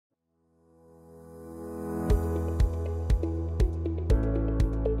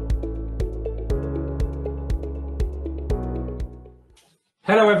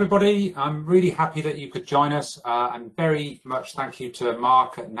Hello everybody, I'm really happy that you could join us and very much thank you to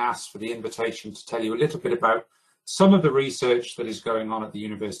Mark at NAS for the invitation to tell you a little bit about some of the research that is going on at the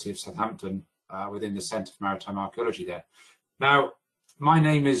University of Southampton within the Centre for Maritime Archaeology there. Now, my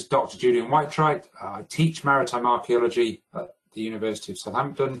name is Dr Julian Whitewright. I teach maritime archaeology at the University of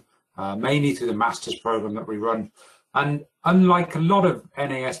Southampton, mainly through the Masters programme that we run. And unlike a lot of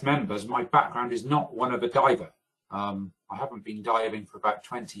NAS members, my background is not one of a diver. I haven't been diving for about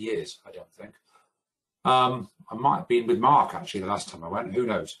 20 years, I don't think. I might have been with Mark actually the last time I went, who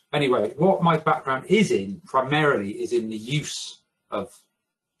knows. Anyway, what my background is in primarily is in the use of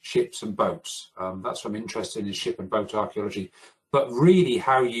ships and boats. That's what I'm interested in, ship and boat archaeology, but really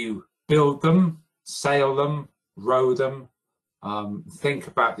how you build them, sail them, row them, think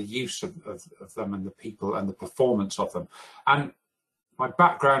about the use of them and the people and the performance of them. And my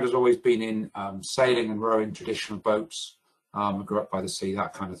background has always been in sailing and rowing traditional boats. I grew up by the sea,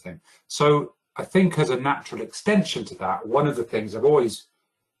 that kind of thing. So I think as a natural extension to that, one of the things I've always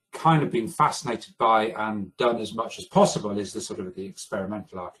kind of been fascinated by and done as much as possible is the sort of the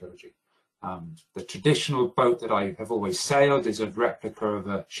experimental archaeology. The traditional boat that I have always sailed is a replica of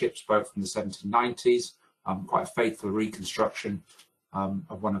a ship's boat from the 1790s, quite a faithful reconstruction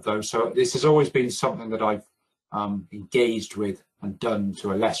of one of those. So this has always been something that I've engaged with and done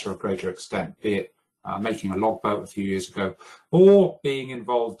to a lesser or greater extent, be it making a logboat a few years ago, or being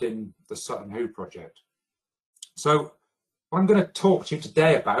involved in the Sutton Hoo project. So what I'm going to talk to you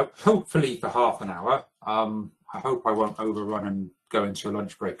today about, hopefully for half an hour, I hope I won't overrun and go into a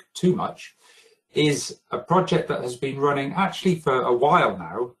lunch break too much, is a project that has been running actually for a while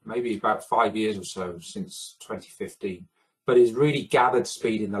now, maybe about 5 years or so, since 2015, but is really gathered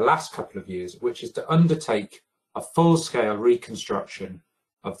speed in the last couple of years, which is to undertake a full-scale reconstruction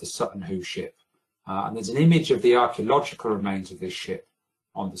of the Sutton Hoo ship. And there's an image of the archaeological remains of this ship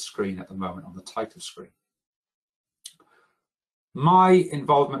on the screen at the moment, on the title screen. My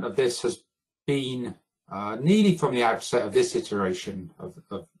involvement of this has been nearly from the outset of this iteration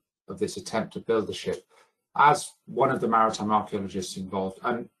of this attempt to build the ship as one of the maritime archaeologists involved,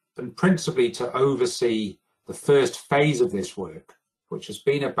 and principally to oversee the first phase of this work, which has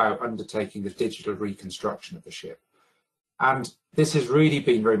been about undertaking the digital reconstruction of the ship. And this has really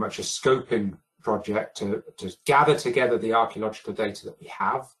been very much a scoping project to gather together the archaeological data that we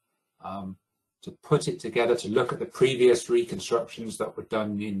have, to put it together, to look at the previous reconstructions that were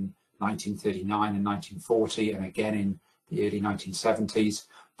done in 1939 and 1940, and again in the early 1970s,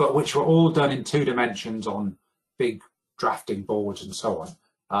 but which were all done in 2 dimensions on big drafting boards and so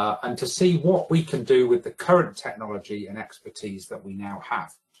on, and to see what we can do with the current technology and expertise that we now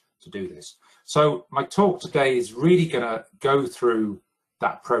have to do this. So my talk today is really going to go through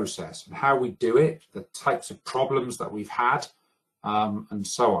that process and how we do it, the types of problems that we've had, and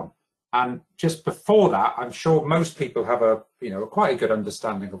so on. And just before that, I'm sure most people have a quite a good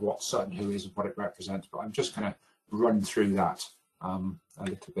understanding of what Sutton Hoo is and what it represents, but I'm just going to run through that a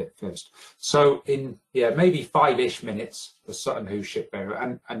little bit first. So in maybe 5-ish minutes, the Sutton Hoo ship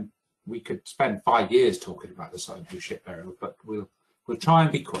burial, and we could spend 5 years talking about the Sutton Hoo ship burial, but we'll try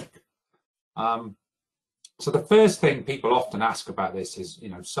and be quick. So the first thing people often ask about this is,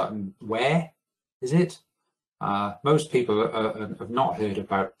 Sutton, where is it? Most people have not heard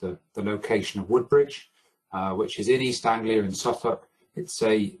about the location of Woodbridge, which is in East Anglia in Suffolk. It's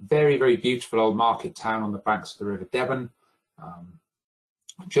a very, very beautiful old market town on the banks of the River Devon,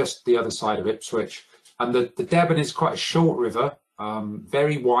 just the other side of Ipswich. And the Devon is quite a short river,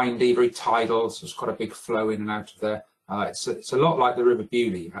 very windy, very tidal, so it's quite a big flow in and out of there. It's a lot like the River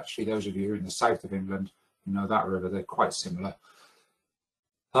Bewley, actually. Those of you who are in the south of England, you know that river, they're quite similar.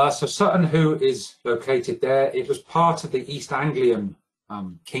 So Sutton Hoo is located there. It was part of the East Anglian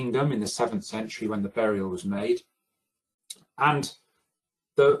kingdom in the 7th century when the burial was made. And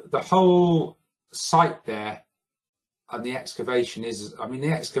the whole site there and the excavation is,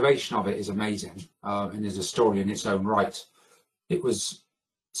 the excavation of it is amazing and is a story in its own right. It was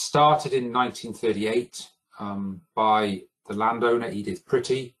started in 1938 by the landowner Edith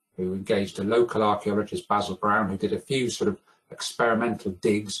Pretty, who engaged a local archaeologist, Basil Brown, who did a few sort of experimental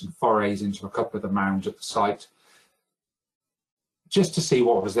digs and forays into a couple of the mounds at the site, just to see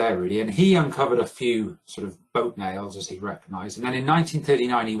what was there really. And he uncovered a few sort of boat nails, as he recognised. And then in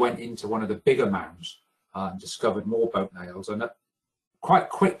 1939, he went into one of the bigger mounds and discovered more boat nails, and quite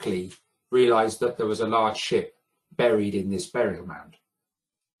quickly realised that there was a large ship buried in this burial mound.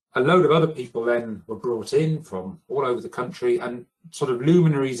 A load of other people then were brought in from all over the country, and sort of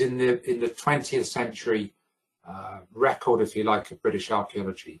luminaries in the 20th century record, if you like, of British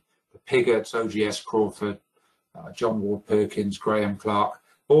archaeology. The Pigotts, OGS Crawford, John Ward Perkins, Graham Clark,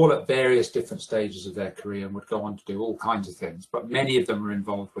 all at various different stages of their career, and would go on to do all kinds of things, but many of them were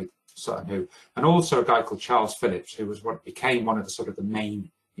involved with Sutton Hoo, and also a guy called Charles Phillips, who was what became one of the sort of the main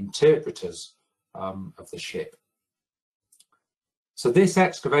interpreters of the ship. So this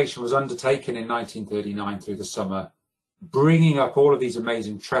excavation was undertaken in 1939 through the summer, bringing up all of these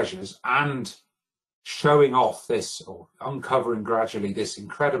amazing treasures and showing off this, or uncovering gradually this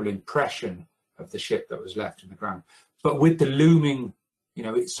incredible impression of the ship that was left in the ground, but with the looming, you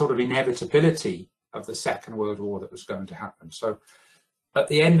know, it's sort of inevitability of the Second World War that was going to happen. So at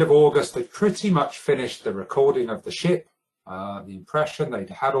the end of August, they pretty much finished the recording of the ship, the impression. They'd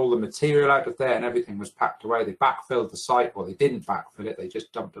had all the material out of there and everything was packed away. They backfilled the site. Well, they didn't backfill it. They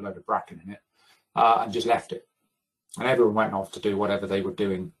just dumped a load of bracken in it and just left it. And everyone went off to do whatever they were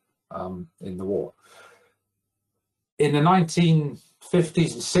doing in the war. In the 1950s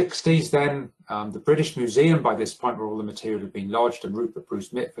and 60s, then, the British Museum, by this point where all the material had been lodged, and Rupert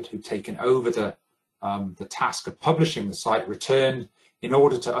Bruce Mitford, who'd taken over the task of publishing the site, returned in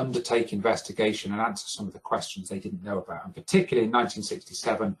order to undertake investigation and answer some of the questions they didn't know about. And particularly in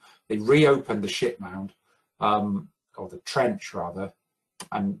 1967, they reopened the ship mound, or the trench rather,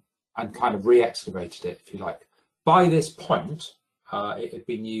 and kind of re-excavated it, if you like. By this point, it had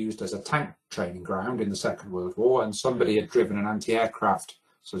been used as a tank training ground in the Second World War, and somebody had driven an anti-aircraft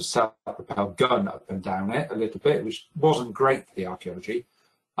sort of self-propelled gun up and down it a little bit, which wasn't great for the archaeology.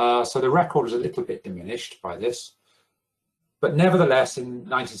 So the record was a little bit diminished by this. But nevertheless, in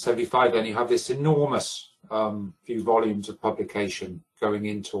 1975, then you have this enormous few volumes of publication going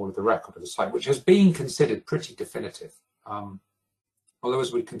into all of the record of the site, which has been considered pretty definitive. Although,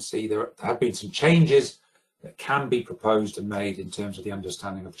 as we can see, there have been some changes that can be proposed and made in terms of the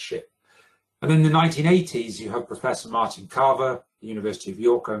understanding of the ship. And in the 1980s, you have Professor Martin Carver, the University of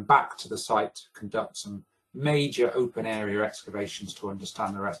York, going back to the site to conduct some major open area excavations to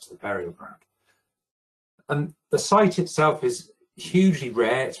understand the rest of the burial ground. And the site itself is hugely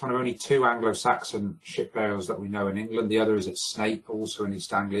rare. It's one of only 2 Anglo-Saxon ship burials that we know in England. The other is at Snape, also in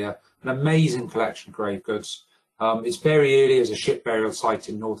East Anglia. An amazing collection of grave goods. It's very early as a ship burial site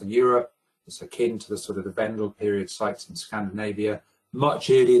in Northern Europe. It's akin to the sort of the Vendel period sites in Scandinavia,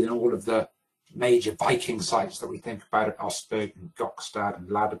 much earlier than all of the major Viking sites that we think about at Ostberg and Gokstad and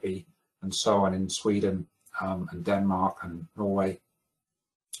Ladderby and so on in Sweden and Denmark and Norway.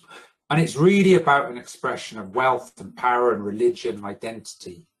 And it's really about an expression of wealth and power and religion and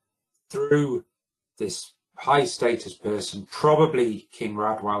identity through this high status person, probably King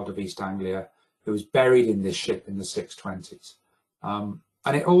Radwild of East Anglia, who was buried in this ship in the 620s.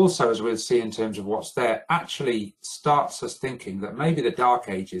 And it also, as we'll see in terms of what's there, actually starts us thinking that maybe the Dark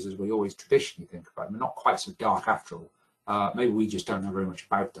Ages, as we always traditionally think about them, are not quite so dark after all. Maybe we just don't know very much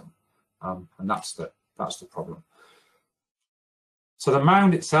about them. And that's the problem. So the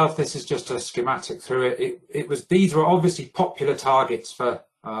mound itself, this is just a schematic through it. These were obviously popular targets for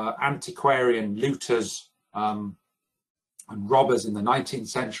antiquarian looters and robbers in the 19th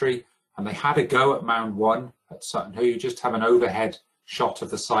century. And they had a go at Mound 1 at Sutton Hoo. You just have an overhead shot of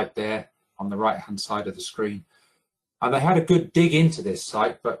the site there on the right-hand side of the screen. And they had a good dig into this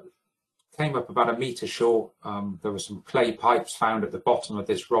site, but came up about 1 metre short. There were some clay pipes found at the bottom of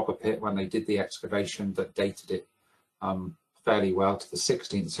this robber pit when they did the excavation that dated it fairly well to the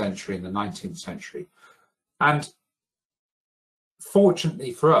 16th century and the 19th century. And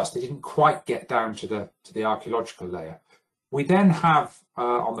fortunately for us, they didn't quite get down to the archaeological layer. We then have,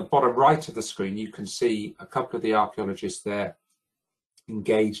 on the bottom right of the screen, you can see a couple of the archaeologists there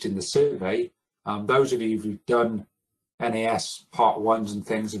engaged in the survey. Those of you who've done NAS part 1s and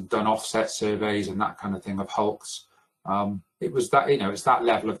things and done offset surveys and that kind of thing of hulks, it was that, it's that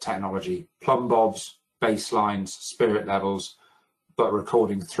level of technology, plumb bobs, baselines, spirit levels, but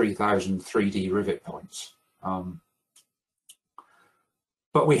recording 3,000 3D rivet points.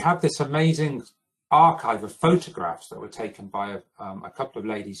 But we have this amazing archive of photographs that were taken by a couple of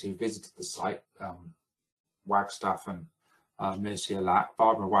ladies who visited the site, Wagstaff and Mercia Lack,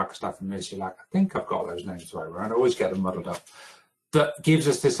 Barbara Wagstaff and Mercia Lack. I think I've got those names right, I always get them muddled up. That gives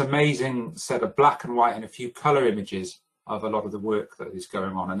us this amazing set of black and white and a few colour images of a lot of the work that is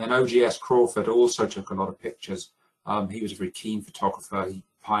going on. And then OGS Crawford also took a lot of pictures. He was a very keen photographer. He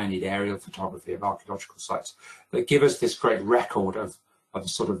pioneered aerial photography of archaeological sites that give us this great record of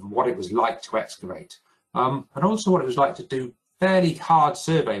sort of what it was like to excavate, and also what it was like to do fairly hard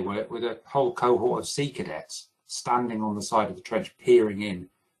survey work with a whole cohort of sea cadets standing on the side of the trench, peering in,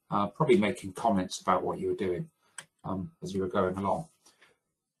 probably making comments about what you were doing as you were going along.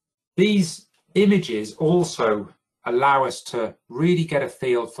 These images also allow us to really get a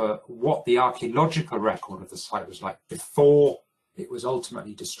feel for what the archaeological record of the site was like before it was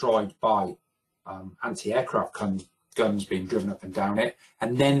ultimately destroyed by anti-aircraft guns being driven up and down it,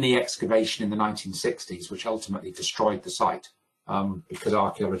 and then the excavation in the 1960s, which ultimately destroyed the site, because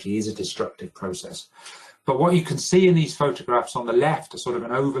archaeology is a destructive process. But what you can see in these photographs on the left are sort of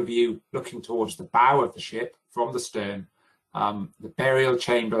an overview looking towards the bow of the ship from the stern. The burial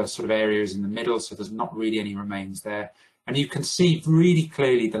chamber sort of area is in the middle, so there's not really any remains there. And you can see really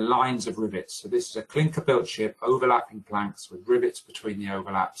clearly the lines of rivets. So this is a clinker-built ship, overlapping planks with rivets between the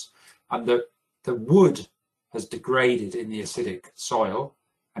overlaps. And the wood has degraded in the acidic soil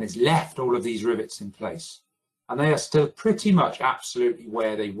and it's left all of these rivets in place. And they are still pretty much absolutely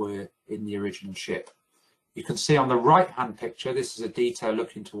where they were in the original ship. You can see on the right-hand picture, this is a detail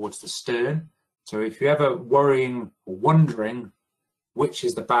looking towards the stern. So if you're ever worrying or wondering which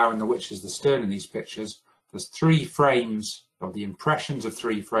is the bow and which is the stern in these pictures, there's 3 frames, or the impressions of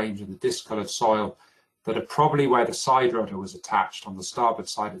 3 frames in the discoloured soil that are probably where the side rudder was attached on the starboard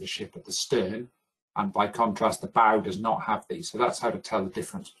side of the ship at the stern. And by contrast, the bow does not have these. So that's how to tell the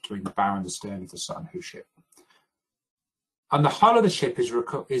difference between the bow and the stern of the Sutton Hoo ship. And the hull of the ship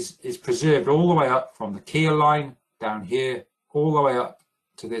is preserved all the way up from the keel line down here, all the way up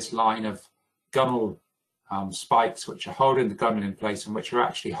to this line of gunnel spikes, which are holding the gunnel in place and which are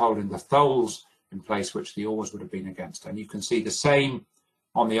actually holding the tholes in place, which the oars would have been against. And you can see the same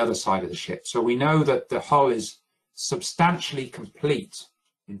on the other side of the ship. So we know that the hull is substantially complete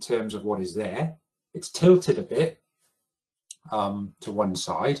in terms of what is there. It's tilted a bit to one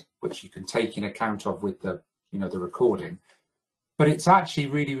side, which you can take in account of with the, the recording. But it's actually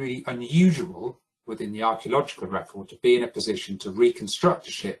really, really unusual within the archaeological record to be in a position to reconstruct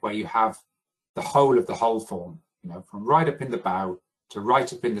a ship where you have the whole of the hull form, from right up in the bow to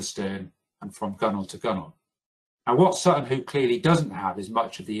right up in the stern and from gunnel to gunnel. Now, what Sutton Hoo clearly doesn't have is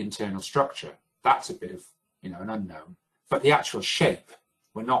much of the internal structure. That's a bit of, an unknown. But the actual shape,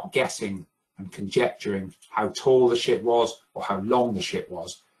 we're not guessing and conjecturing how tall the ship was or how long the ship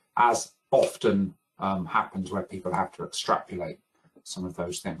was, as often happens where people have to extrapolate some of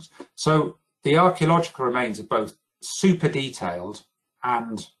those things. So the archaeological remains are both super detailed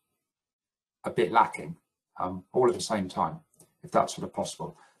and a bit lacking, all at the same time, if that's sort of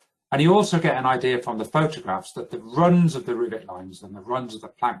possible. And you also get an idea from the photographs that the runs of the rivet lines and the runs of the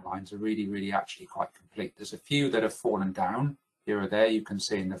plank lines are really, really actually quite complete. There's a few that have fallen down here or there, you can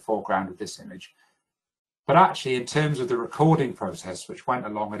see in the foreground of this image. But actually, in terms of the recording process, which went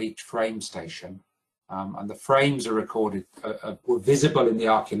along at each frame station, and the frames are recorded, were visible in the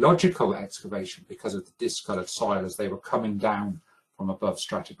archaeological excavation because of the discoloured soil as they were coming down from above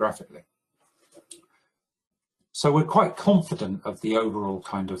stratigraphically. So we're quite confident of the overall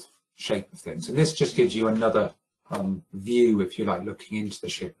kind of shape of things. And this just gives you another view, if you like, looking into the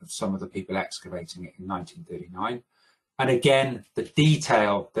ship of some of the people excavating it in 1939. And again, the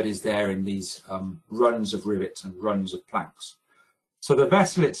detail that is there in these runs of rivets and runs of planks. So the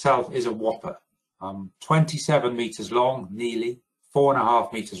vessel itself is a whopper, 27 metres long, nearly,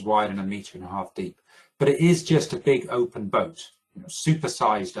 4.5 metres wide and 1.5 metres deep. But it is just a big open boat, super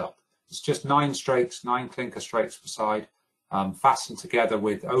sized up. It's just 9 strakes, 9 clinker strakes per side, fastened together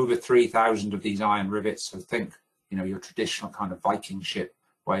with over 3,000 of these iron rivets. So think, your traditional kind of Viking ship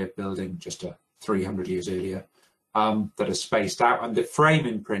way of building just 300 years earlier, that are spaced out. And the frame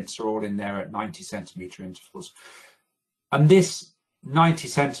imprints are all in there at 90 centimetre intervals. And this 90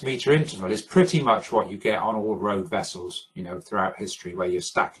 centimetre interval is pretty much what you get on all road vessels, throughout history, where you're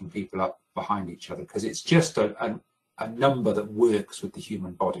stacking people up behind each other, because it's just a number that works with the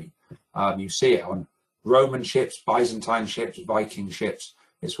human body. You see it on Roman ships, Byzantine ships, Viking ships.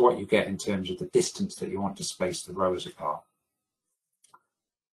 It's what you get in terms of the distance that you want to space the rowers apart.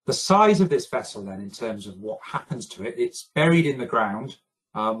 The size of this vessel then, in terms of what happens to it, it's buried in the ground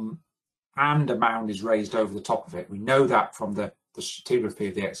and a mound is raised over the top of it. We know that from the stratigraphy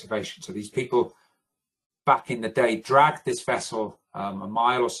of the excavation. So these people back in the day dragged this vessel a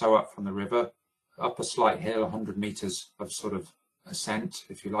mile or so up from the river, up a slight hill, 100 metres of sort of ascent,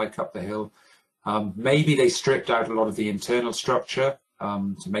 if you like, up the hill. Maybe they stripped out a lot of the internal structure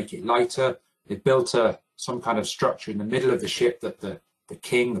to make it lighter. They built some kind of structure in the middle of the ship that the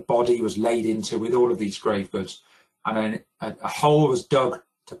king, the body, was laid into with all of these grave goods. And then a hole was dug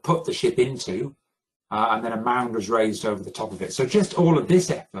to put the ship into, and then a mound was raised over the top of it. So just all of this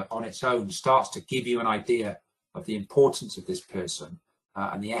effort on its own starts to give you an idea of the importance of this person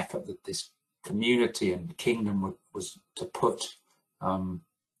and the effort that this community and kingdom was to put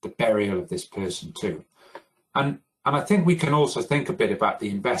the burial of this person to. And I think we can also think a bit about the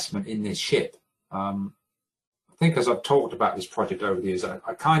investment in this ship. think as I've talked about this project over the years,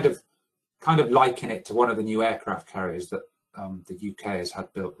 I kind of liken it to one of the new aircraft carriers that the UK has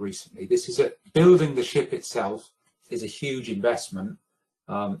had built recently. This is building the ship itself is a huge investment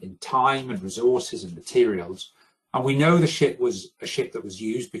in time and resources and materials. And we know the ship was a ship that was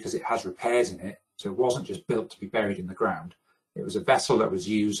used because it has repairs in it. So it wasn't just built to be buried in the ground. It was a vessel that was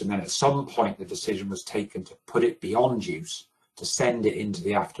used, and then at some point the decision was taken to put it beyond use, to send it into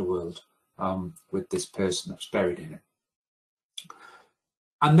the afterworld with this person that's buried in it.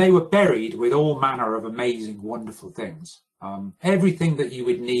 And they were buried with all manner of amazing, wonderful things. Everything that you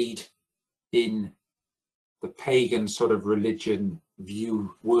would need in the pagan sort of religion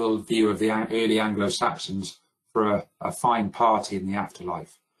worldview of the early Anglo-Saxons for a fine party in the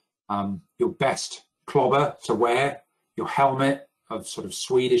afterlife. Your best clobber to wear, your helmet of sort of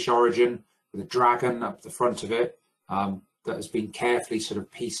Swedish origin with a dragon up the front of it that has been carefully sort of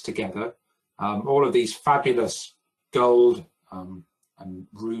pieced together. All of these fabulous gold and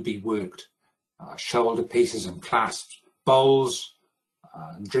ruby worked shoulder pieces and clasps, bowls,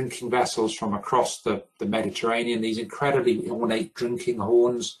 and drinking vessels from across the Mediterranean, these incredibly ornate drinking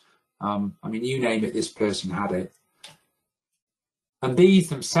horns. I mean, you name it, this person had it. And these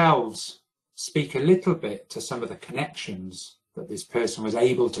themselves speak a little bit to some of the connections that this person was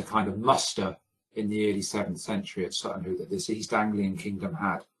able to kind of muster in the early 7th century at Sutton Hoo, that this East Anglian kingdom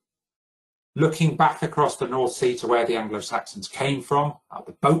had. Looking back across the North Sea to where the Anglo-Saxons came from,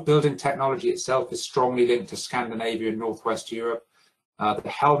 the boat building technology itself is strongly linked to Scandinavia and Northwest Europe. The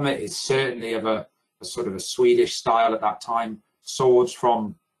helmet is certainly of a sort of a Swedish style at that time. Swords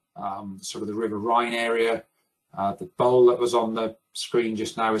from sort of the River Rhine area. The bowl that was on the screen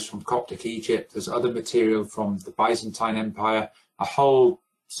just now is from Coptic Egypt. There's other material from the Byzantine Empire, a whole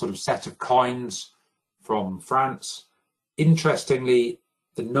sort of set of coins from France. Interestingly,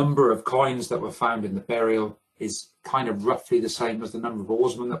 the number of coins that were found in the burial is kind of roughly the same as the number of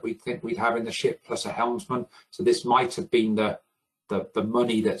oarsmen that we think we'd have in the ship, plus a helmsman. So this might have been the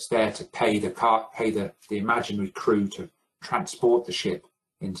money that's there to pay the imaginary crew to transport the ship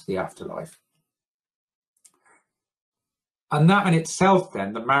into the afterlife. And that in itself,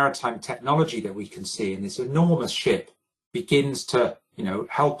 then, the maritime technology that we can see in this enormous ship begins to,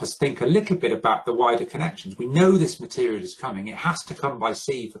 help us think a little bit about the wider connections. We know this material is coming. It has to come by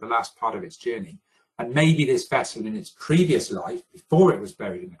sea for the last part of its journey. And maybe this vessel in its previous life, before it was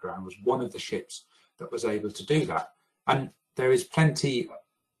buried in the ground, was one of the ships that was able to do that. And there is plenty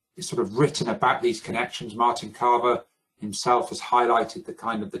sort of written about these connections. Martin Carver himself has highlighted the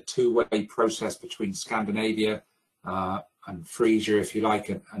kind of the two-way process between Scandinavia and Frisia, if you like,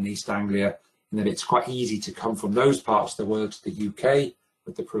 and East Anglia, and that it's quite easy to come from those parts of the world to the UK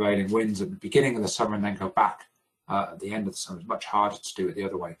with the prevailing winds at the beginning of the summer and then go back at the end of the summer. It's much harder to do it the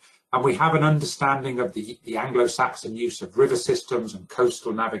other way. And we have an understanding of the Anglo-Saxon use of river systems and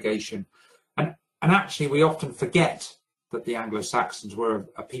coastal navigation. And actually, we often forget that the Anglo-Saxons were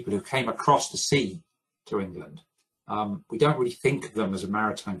a people who came across the sea to England. We don't really think of them as a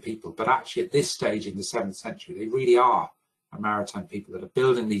maritime people, but actually at this stage in the 7th century, they really are a maritime people that are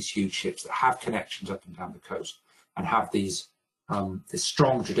building these huge ships that have connections up and down the coast and have these this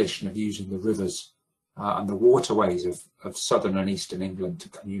strong tradition of using the rivers and the waterways of southern and eastern England to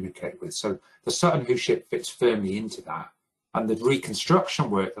communicate with. So the Sutton Hoo ship fits firmly into that. And the reconstruction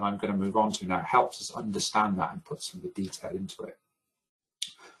work that I'm going to move on to now helps us understand that and put some of the detail into it.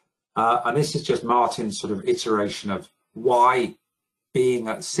 And this is just Martin's sort of iteration of why being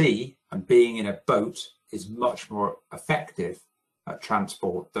at sea and being in a boat is much more effective at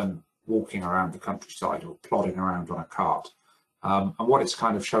transport than walking around the countryside or plodding around on a cart. And what it's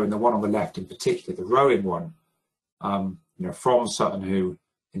kind of showing, the one on the left in particular, the rowing one, from Sutton Hoo,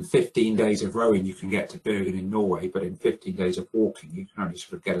 in 15 days of rowing you can get to Bergen in Norway, but in 15 days of walking you can only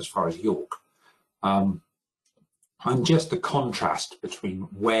sort of get as far as York. And just the contrast between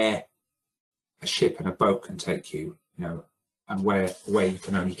where a ship and a boat can take you, and where you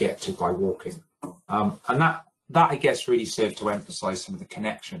can only get to by walking. And that I guess really served to emphasize some of the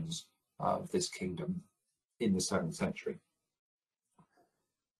connections of this kingdom in the 7th century.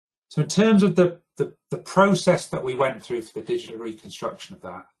 So in terms of the process that we went through for the digital reconstruction of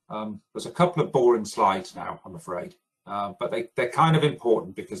that, there's a couple of boring slides now, I'm afraid, but they're kind of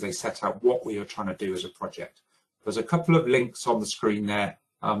important because they set out what we are trying to do as a project. There's a couple of links on the screen there.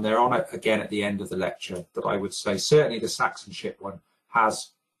 They're on it again at the end of the lecture, that I would say certainly the Saxon ship one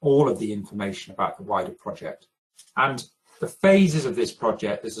has all of the information about the wider project. And the phases of this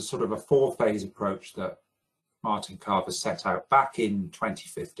project, there's a sort of a 4-phase approach that Martin Carver set out back in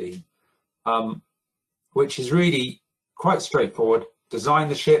 2015, which is really quite straightforward. Design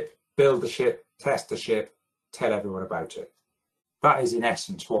the ship, build the ship, test the ship, tell everyone about it. That is in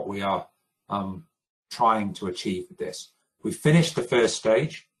essence what we are trying to achieve with this. We finished the first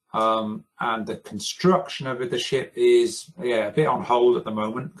stage, and the construction of the ship is a bit on hold at the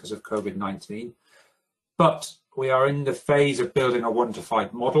moment because of COVID-19, but we are in the phase of building a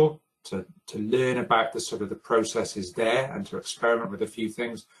 1-to-5 model to learn about the sort of the processes there and to experiment with a few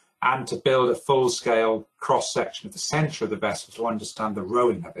things, and to build a full-scale cross-section of the centre of the vessel to understand the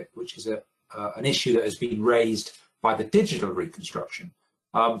rowing of it, which is an issue that has been raised by the digital reconstruction.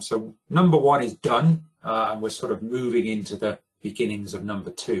 So number 1 is done, and we're sort of moving into the beginnings of number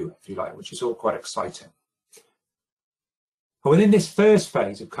 2, if you like, which is all quite exciting. But within this first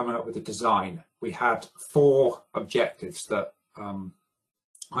phase of coming up with a design, we had 4 objectives that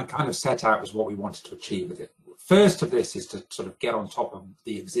I kind of set out as what we wanted to achieve with it. First of this is to sort of get on top of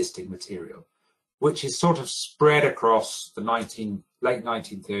the existing material, which is sort of spread across the late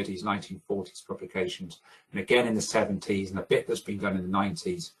 1930s, 1940s publications, and again in the 70s, and a bit that's been done in the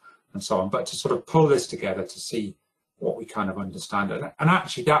 90s and so on, but to sort of pull this together to see what we kind of understand. And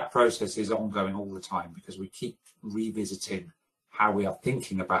actually that process is ongoing all the time because we keep revisiting how we are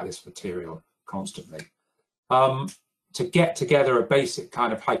thinking about this material constantly. To get together a basic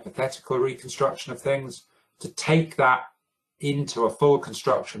kind of hypothetical reconstruction of things, to take that into a full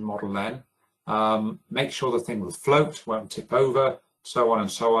construction model then, make sure the thing will float, won't tip over, so on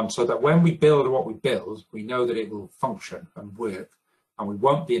and so on, so that when we build what we build, we know that it will function and work, and we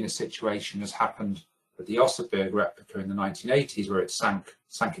won't be in a situation as happened with the Osterberg replica in the 1980s, where it sank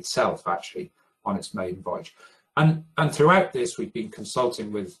itself actually on its maiden voyage. And throughout this, we've been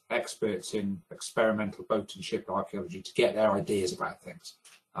consulting with experts in experimental boat and ship archaeology to get their ideas about things.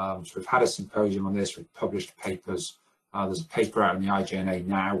 So we've had a symposium on this, we've published papers. There's a paper out in the IJNA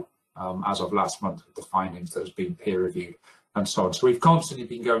now, as of last month, with the findings that has been peer reviewed and so on. So we've constantly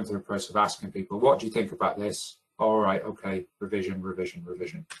been going through the process of asking people, what do you think about this? All right, okay, revision, revision,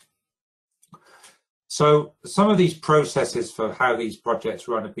 revision. So some of these processes for how these projects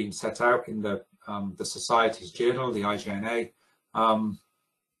run have been set out in the Society's journal, the IJNA,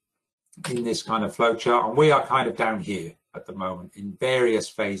 in this kind of flowchart, and we are kind of down here at the moment in various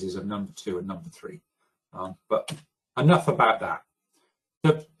phases of number 2 and number 3. But enough about that.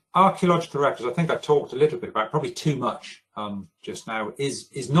 The archaeological records, I think I talked a little bit about, probably too much just now,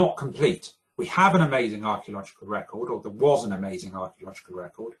 is not complete. We have an amazing archaeological record, or there was an amazing archaeological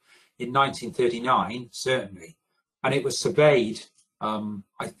record in 1939, certainly, and it was surveyed,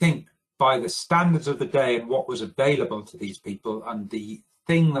 I think, by the standards of the day and what was available to these people and the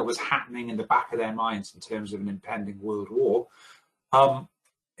thing that was happening in the back of their minds in terms of an impending world war,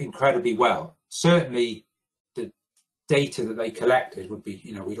 incredibly well. Certainly the data that they collected would be,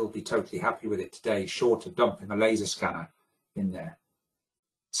 you know, we'd all be totally happy with it today, short of dumping a laser scanner in there.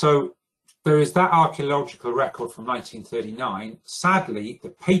 So there is that archaeological record from 1939. Sadly, the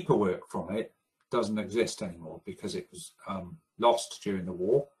paperwork from it doesn't exist anymore because it was lost during the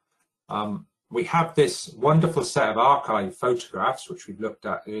war. We have this wonderful set of archive photographs, which we've looked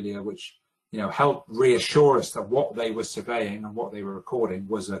at earlier, which, you know, helped reassure us that what they were surveying and what they were recording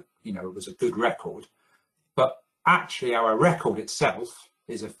was a, you know, it was a good record. But actually our record itself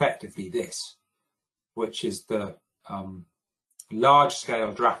is effectively this, which is the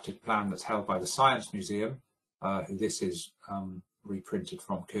large-scale drafted plan that's held by the Science Museum, who this is reprinted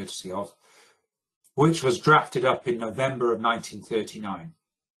from courtesy of, which was drafted up in November of 1939,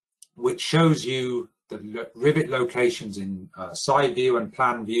 which shows you the rivet locations in side view and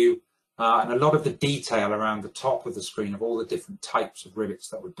plan view, and a lot of the detail around the top of the screen of all the different types of rivets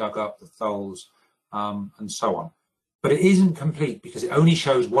that were dug up, the tholes, and so on. But it isn't complete because it only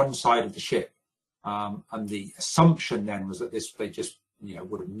shows one side of the ship. And the assumption then was that this, they just, you know,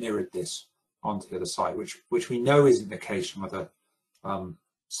 would have mirrored this onto the other side, which we know isn't the case from other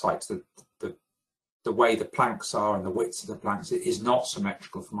sites. The way the planks are and the widths of the planks, it is not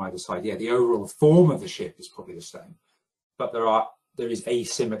symmetrical from either side. Yeah, the overall form of the ship is probably the same, but there is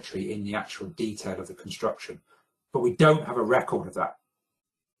asymmetry in the actual detail of the construction. But we don't have a record of that.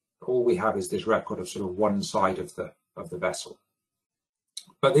 All we have is this record of sort of one side of the vessel.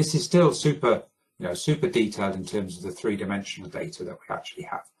 But this is still super, you know, super detailed in terms of the three-dimensional data that we actually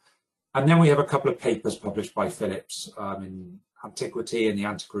have. And then we have a couple of papers published by Phillips in Antiquity and the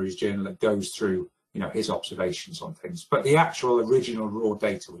Antiquaries Journal that goes through, you know, his observations on things. But the actual original raw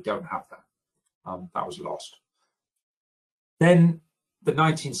data, we don't have that. That was lost. Then the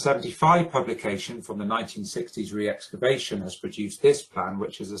 1975 publication from the 1960s re-excavation has produced this plan,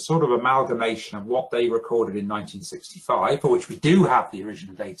 which is a sort of amalgamation of what they recorded in 1965, for which we do have the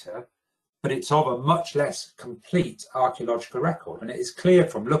original data, but it's of a much less complete archaeological record. And it is clear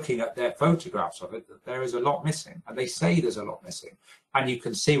from looking at their photographs of it that there is a lot missing, and they say there's a lot missing. And you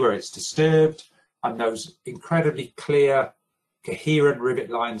can see where it's disturbed, and those incredibly clear, coherent rivet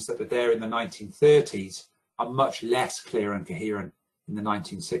lines that were there in the 1930s are much less clear and coherent in the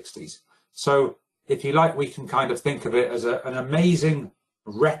 1960s. So if you like, we can kind of think of it as an amazing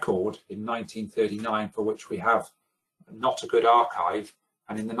record in 1939 for which we have not a good archive,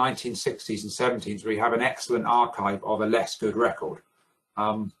 and in the 1960s and 70s we have an excellent archive of a less good record.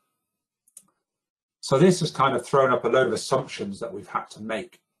 So this has kind of thrown up a load of assumptions that we've had to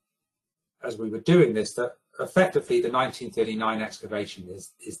make as we were doing this, that effectively the 1939 excavation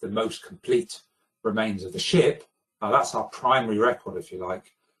is the most complete remains of the ship. Now that's our primary record, if you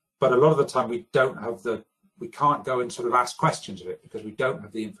like, but a lot of the time we can't go and sort of ask questions of it because we don't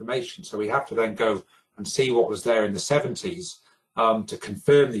have the information. So we have to then go and see what was there in the 70s to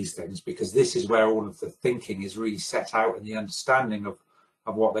confirm these things, because this is where all of the thinking is really set out and the understanding of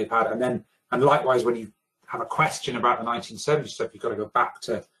what they've had. And likewise, when you have a question about the 1970s stuff, you've got to go back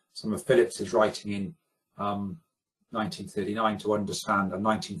to some of Phillips's writing in 1939 to understand, and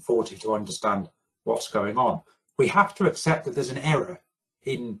 1940 to understand what's going on. We have to accept that there's an error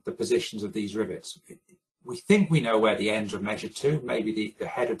in the positions of these rivets. We think we know where the ends are measured to, maybe the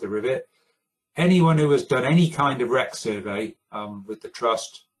head of the rivet. Anyone who has done any kind of wreck survey with the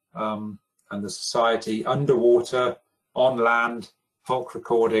Trust and the Society, underwater, on land, hulk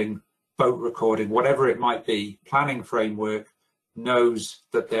recording, boat recording, whatever it might be, planning framework, knows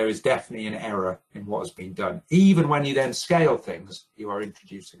that there is definitely an error in what has been done. Even when you then scale things, you are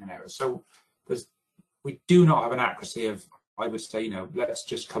introducing an error. So we do not have an accuracy of, I would say, let's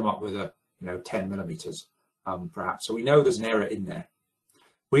just come up with a 10 millimeters perhaps. So we know there's an error in there.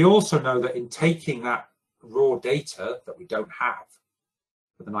 We also know that in taking that raw data that we don't have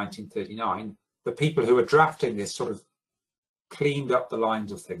for the 1939, the people who are drafting this sort of cleaned up the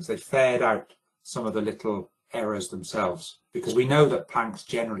lines of things. They fared out some of the little errors themselves, because we know that planks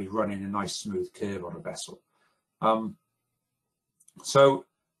generally run in a nice smooth curve on a vessel. So,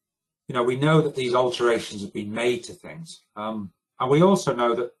 we know that these alterations have been made to things. And we also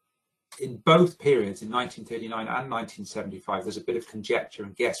know that in both periods, in 1939 and 1975, there's a bit of conjecture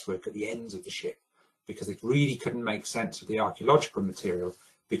and guesswork at the ends of the ship, because it really couldn't make sense of the archaeological material,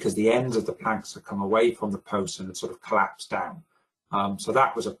 because the ends of the planks had come away from the posts and had sort of collapsed down. So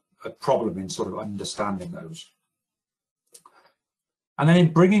that was a problem in sort of understanding those. And then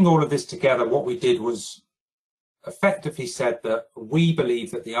in bringing all of this together, what we did was effectively said that we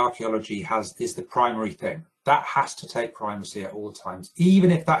believe that the archaeology is the primary thing. That has to take primacy at all times, even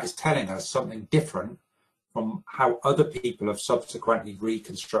if that is telling us something different from how other people have subsequently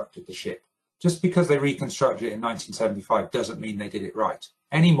reconstructed the ship. Just because they reconstructed it in 1975 doesn't mean they did it right,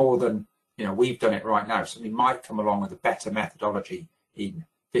 any more than we've done it right now. Somebody might come along with a better methodology in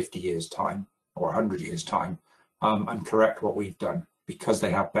 50 years' time or 100 years' time and correct what we've done, because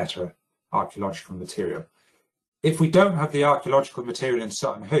they have better archaeological material. If we don't have the archaeological material in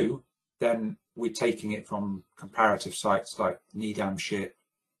Sutton Hoo, then we're taking it from comparative sites like Needham Ship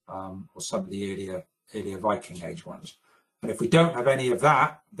or some of the earlier Viking Age ones. And if we don't have any of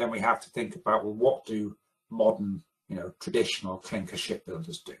that, then we have to think about, well, what do modern, traditional clinker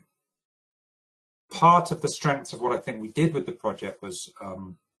shipbuilders do? Part of the strengths of what I think we did with the project was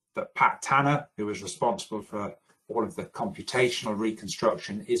that Pat Tanner, who was responsible for all of the computational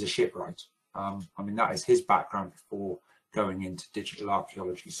reconstruction, is a shipwright. That is his background before going into digital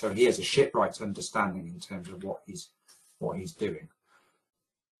archaeology. So he has a shipwright's understanding in terms of what he's doing.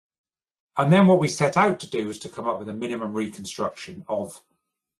 And then what we set out to do was to come up with a minimum reconstruction of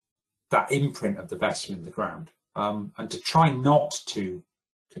that imprint of the vessel in the ground, and to try not to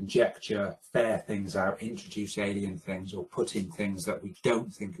conjecture, fair things out, introduce alien things, or put in things that we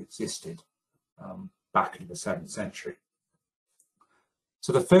don't think existed back in the 7th century.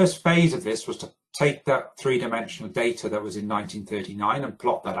 So the first phase of this was to take that three-dimensional data that was in 1939 and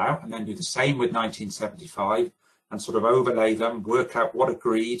plot that out, and then do the same with 1975 and sort of overlay them, work out what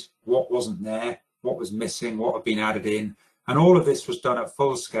agreed, what wasn't there, what was missing, what had been added in. And all of this was done at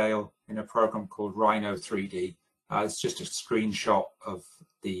full scale in a program called Rhino 3D. It's just a screenshot of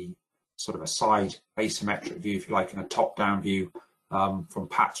the sort of a side asymmetric view, if you like, in a top-down view from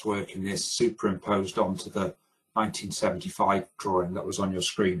Pat's work in this, superimposed onto the 1975 drawing that was on your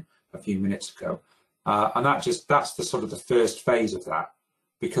screen a few minutes ago. And that's the sort of the first phase of that,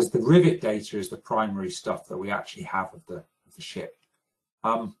 because the rivet data is the primary stuff that we actually have of the ship.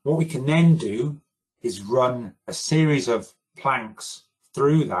 What we can then do is run a series of planks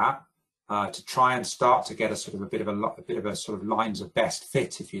through that to try and start to get a bit of a sort of lines of best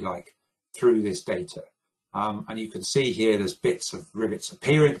fit, if you like, through this data. And you can see here there's bits of rivets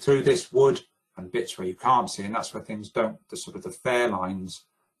appearing through this wood and bits where you can't see, and that's where things don't, the fair lines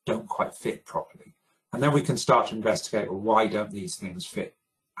don't quite fit properly. And then we can start to investigate, well, why don't these things fit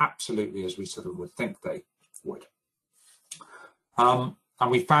absolutely as we sort of would think they would. And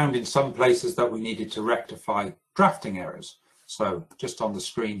we found in some places that we needed to rectify drafting errors. So just on the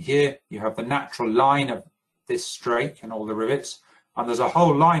screen here, you have the natural line of this strake and all the rivets, and there's a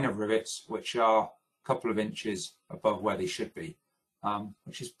whole line of rivets which are a couple of inches above where they should be,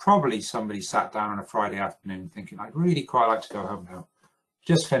 which is probably somebody sat down on a Friday afternoon thinking, I'd really quite like to go home now,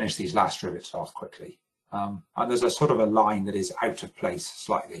 just finish these last rivets off quickly. And there's a sort of a line that is out of place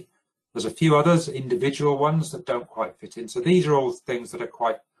slightly. There's a few others, individual ones that don't quite fit in. So these are all things that are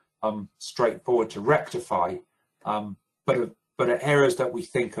quite straightforward to rectify, but are errors that we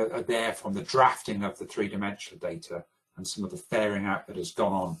think are there from the drafting of the three-dimensional data and some of the fairing out that has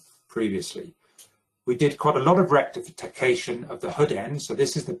gone on previously. We did quite a lot of rectification of the hood ends. So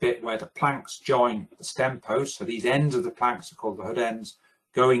this is the bit where the planks join the stem post. So these ends of the planks are called the hood ends,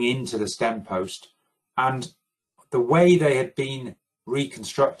 going into the stem post. And the way they had been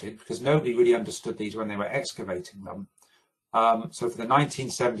reconstructed, because nobody really understood these when they were excavating them. So for the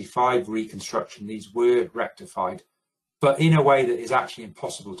 1975 reconstruction, these were rectified, but in a way that is actually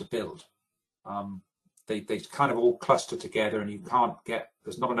impossible to build. They kind of all cluster together, and you can't get,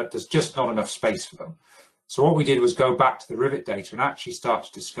 there's just not enough space for them. So what we did was go back to the rivet data and actually start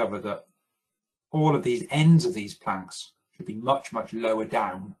to discover that all of these ends of these planks should be much, much lower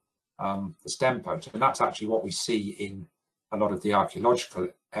down the stem post. And that's actually what we see in a lot of the archaeological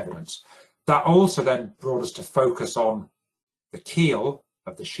evidence. That also then brought us to focus on the keel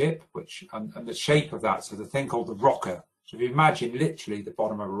of the ship, which and the shape of that. So the thing called the rocker. So if you imagine literally the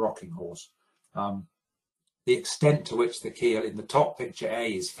bottom of a rocking horse, the extent to which the keel in the top picture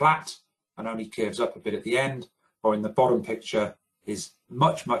A is flat and only curves up a bit at the end, or in the bottom picture is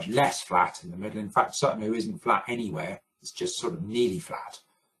much, much less flat in the middle. In fact, Sutton Hoo isn't flat anywhere. It's just sort of nearly flat.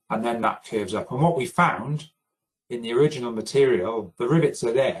 And then that curves up. And what we found in the original material, the rivets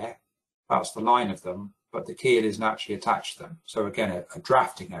are there, that's the line of them, but the keel isn't actually attached to them. So again, a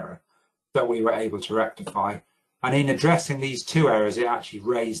drafting error that we were able to rectify. And in addressing these two errors, it actually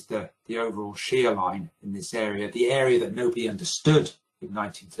raised the overall shear line in this area, the area that nobody understood in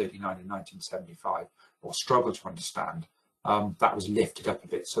 1939 and 1975, or struggled to understand. That was lifted up a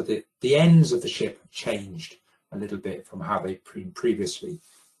bit. So the ends of the ship have changed a little bit from how they've been previously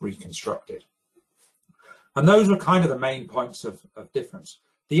reconstructed. And those were kind of the main points of difference.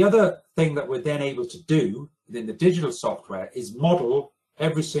 The other thing that we're then able to do within the digital software is model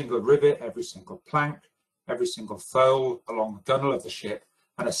every single rivet, every single plank, every single thole along the gunnel of the ship,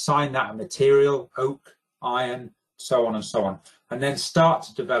 and assign that a material, oak, iron, so on and so on, and then start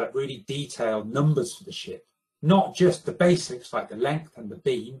to develop really detailed numbers for the ship. Not just the basics like the length and the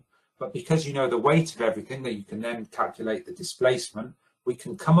beam, but because you know the weight of everything, that you can then calculate the displacement, we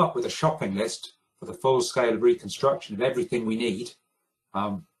can come up with a shopping list for the full scale of reconstruction of everything we need.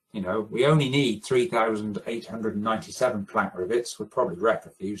 You know, we only need 3,897 plank rivets. We'll probably wreck a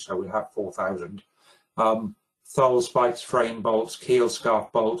few, so we'll have 4,000. Thole spikes, frame bolts, keel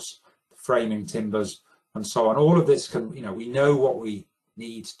scarf bolts, framing timbers, and so on. All of this can, you know, we know what we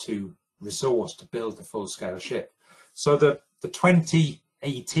need to resource to build the full scale ship. So the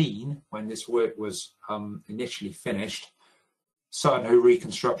 2018, when this work was initially finished, Sutton Hoo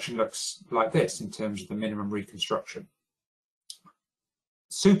reconstruction looks like this in terms of the minimum reconstruction.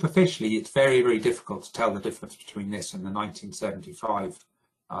 Superficially, it's very, very difficult to tell the difference between this and the 1975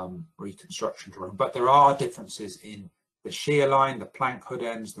 reconstruction drawing, but there are differences in the shear line, the plank hood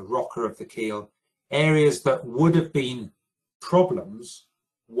ends, the rocker of the keel, areas that would have been problems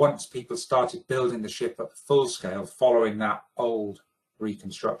once people started building the ship at the full scale following that old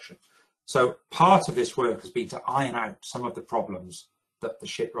reconstruction. So part of this work has been to iron out some of the problems that the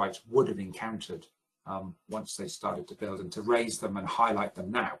shipwrights would have encountered once they started to build, and to raise them and highlight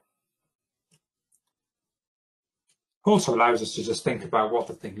them now. Also allows us to just think about what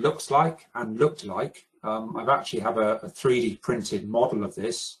the thing looks like and looked like. I've actually have a 3D printed model of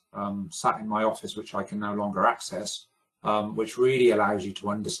this sat in my office, which I can no longer access, which really allows you to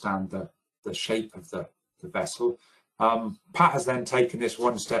understand the shape of the vessel. Pat has then taken this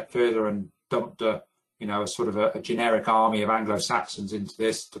one step further and dumped a sort of a generic army of Anglo-Saxons into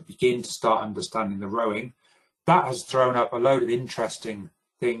this to begin to start understanding the rowing. That has thrown up a load of interesting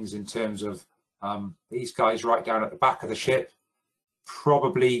things in terms of these guys right down at the back of the ship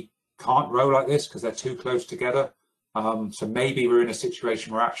probably can't row like this because they're too close together. So maybe we're in a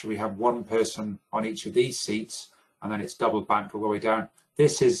situation where actually we have one person on each of these seats and then it's double banked all the way down.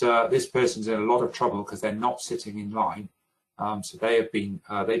 This is this person's in a lot of trouble because they're not sitting in line, so they've been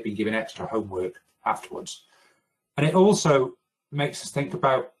given extra homework afterwards. And it also makes us think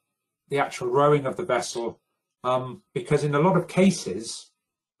about the actual rowing of the vessel, because in a lot of cases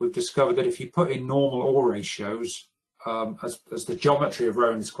we've discovered that if you put in normal oar ratios, as the geometry of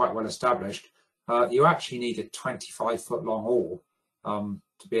rowing is quite well established, you actually need a 25-foot long oar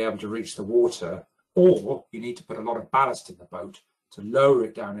to be able to reach the water, or you need to put a lot of ballast in the boat to lower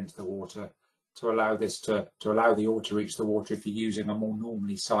it down into the water to allow the oar to reach the water if you're using a more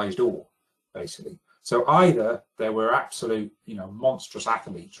normally sized oar, basically. So either there were absolute, monstrous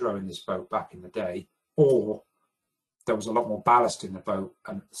athletes rowing this boat back in the day, or there was a lot more ballast in the boat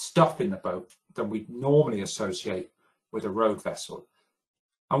and stuff in the boat than we'd normally associate with a rowed vessel.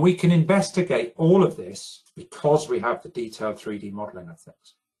 And we can investigate all of this because we have the detailed 3D modelling of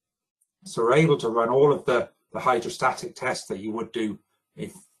things. So we're able to run all of the hydrostatic tests that you would do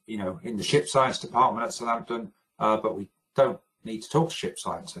if, in the ship science department at Southampton, but we don't need to talk to ship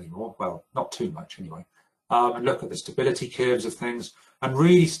science anymore. Well, not too much anyway. And look at the stability curves of things and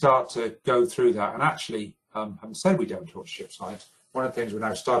really start to go through that. And actually, having said we don't talk to ship science, one of the things we're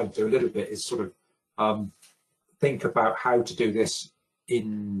now starting to do a little bit is sort of think about how to do this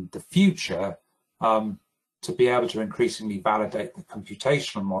in the future, to be able to increasingly validate the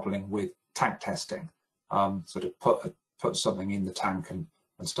computational modelling with tank testing, sort of put something in the tank and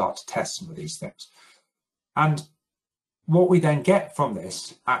start to test some of these things. And what we then get from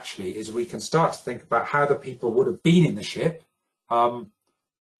this actually is we can start to think about how the people would have been in the ship,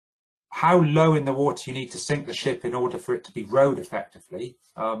 how low in the water you need to sink the ship in order for it to be rowed effectively.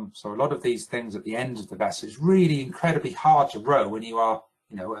 So a lot of these things at the end of the vessel is really incredibly hard to row when you are,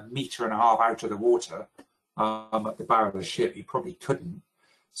 1.5 meters out of the water at the bow of the ship. You probably couldn't.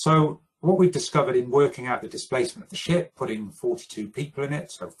 So what we've discovered in working out the displacement of the ship, putting 42 people in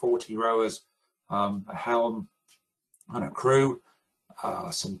it, so 40 rowers, a helm and a crew,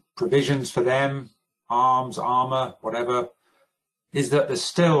 some provisions for them, arms, armour, whatever, is that there's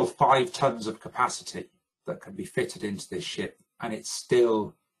still 5 tons of capacity that can be fitted into this ship, and it's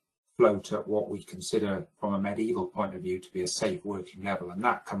still float at what we consider from a medieval point of view to be a safe working level. And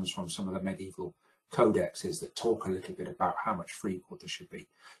that comes from some of the medieval codexes that talk a little bit about how much free water should be.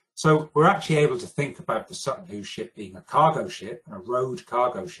 So we're actually able to think about the Sutton Hoo ship being a cargo ship, and a rowed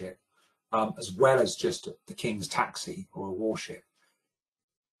cargo ship, as well as just the King's taxi or a warship.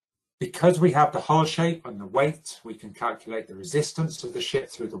 Because we have the hull shape and the weight, we can calculate the resistance of the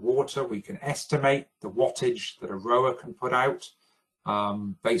ship through the water. We can estimate the wattage that a rower can put out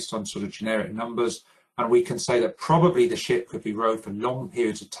based on sort of generic numbers. And we can say that probably the ship could be rowed for long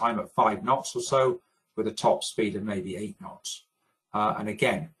periods of time at 5 knots or so, with a top speed of maybe 8 knots. And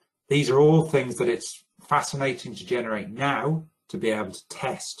again, these are all things that it's fascinating to generate now to be able to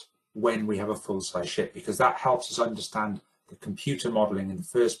test when we have a full-size ship, because that helps us understand the computer modelling in the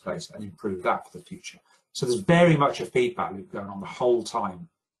first place and improve that for the future. So there's very much a feedback loop going on the whole time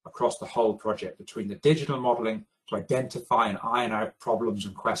across the whole project between the digital modelling to identify and iron out problems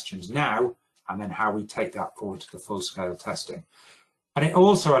and questions now, and then how we take that forward to the full-scale testing. And it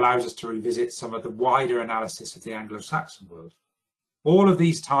also allows us to revisit some of the wider analysis of the Anglo-Saxon world. All of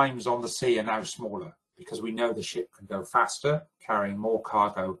these times on the sea are now smaller because we know the ship can go faster, carrying more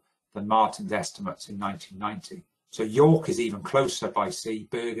cargo than Martin's estimates in 1990. So York is even closer by sea,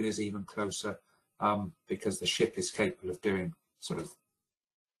 Bergen is even closer, because the ship is capable of doing sort of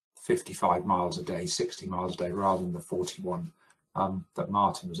 55 miles a day, 60 miles a day, rather than the 41 that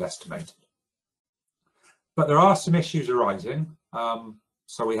Martin was estimating. But there are some issues arising.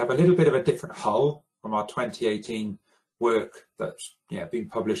 So we have a little bit of a different hull from our 2018 work that's been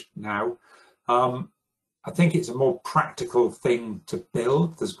published now. I think it's a more practical thing to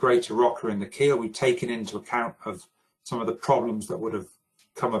build. There's greater rocker in the keel. We've taken into account of some of the problems that would have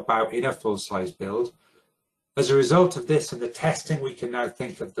come about in a full-size build. As a result of this and the testing, we can now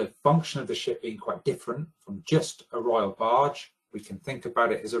think of the function of the ship being quite different from just a royal barge. We can think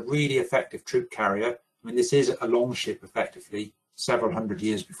about it as a really effective troop carrier. I mean, this is a long ship effectively, several hundred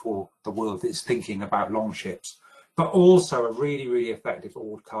years before the world is thinking about long ships, but also a really, really effective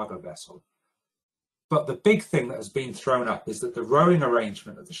oared cargo vessel. But the big thing that has been thrown up is that the rowing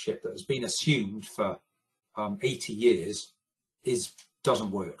arrangement of the ship that has been assumed for 80 years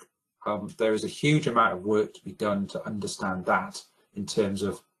doesn't work. There is a huge amount of work to be done to understand that in terms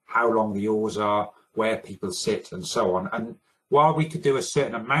of how long the oars are, where people sit and so on. And while we could do a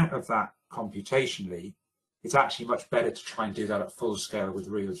certain amount of that computationally, it's actually much better to try and do that at full scale with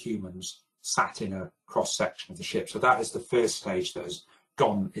real humans sat in a cross section of the ship. So that is the first stage that is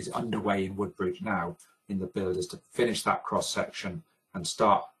underway in Woodbridge now, in the build is to finish that cross-section and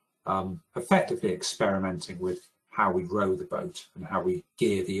start effectively experimenting with how we row the boat and how we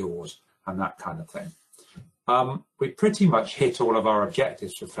gear the oars and that kind of thing. We pretty much hit all of our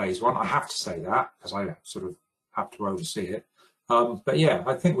objectives for phase 1. I have to say that because I sort of have to oversee it. But yeah,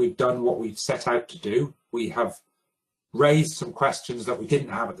 I think we've done what we've set out to do. We have raised some questions that we didn't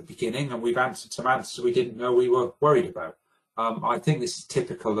have at the beginning, and we've answered some answers we didn't know we were worried about. I think this is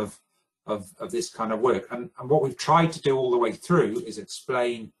typical of this kind of work. And what we've tried to do all the way through is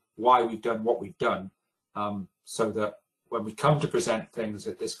explain why we've done what we've done, so that when we come to present things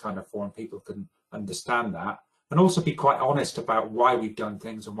at this kind of forum, people can understand that, and also be quite honest about why we've done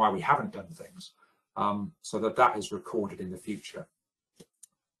things and why we haven't done things, so that that is recorded in the future.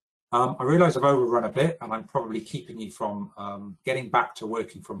 I realise I've overrun a bit, and I'm probably keeping you from getting back to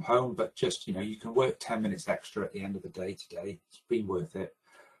working from home, but just, you know, you can work 10 minutes extra at the end of the day today. It's been worth it.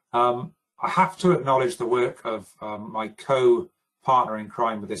 I have to acknowledge the work of my co-partner in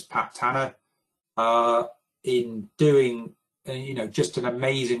crime with this, Pat Tanner, in doing, you know, just an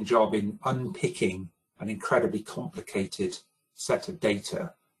amazing job in unpicking an incredibly complicated set of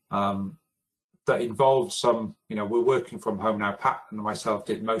data that involved some, you know, we're working from home now. Pat and myself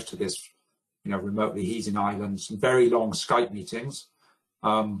did most of this, you know, remotely. He's in Ireland, some very long Skype meetings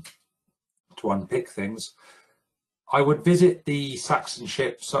to unpick things. I would visit the Sutton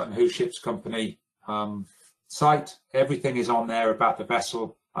Hoo Ships Company site. Everything is on there about the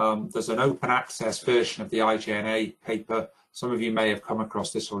vessel. There's an open access version of the IJNA paper. Some of you may have come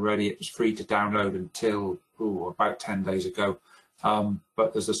across this already. It was free to download until about 10 days ago.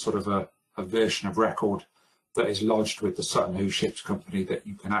 But there's a sort of a version of record that is lodged with the Sutton Hoo Ships Company that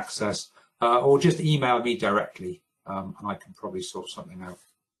you can access, or just email me directly, and I can probably sort something out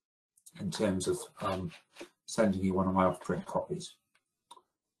in terms of sending you one of my off-print copies.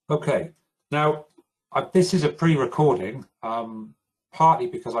 Okay, now this is a pre-recording, partly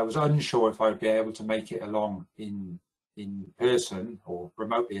because I was unsure if I would be able to make it along in person or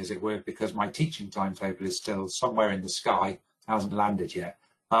remotely, as it were, because my teaching timetable is still somewhere in the sky, hasn't landed yet.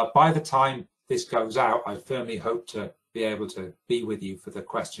 By the time this goes out, I firmly hope to be able to be with you for the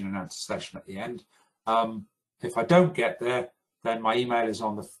question and answer session at the end. If I don't get there, then my email is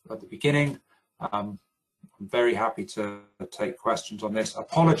on at the beginning. I'm very happy to take questions on this.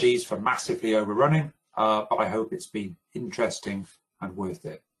 Apologies for massively overrunning, but I hope it's been interesting and worth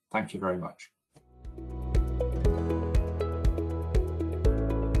it. Thank you very much.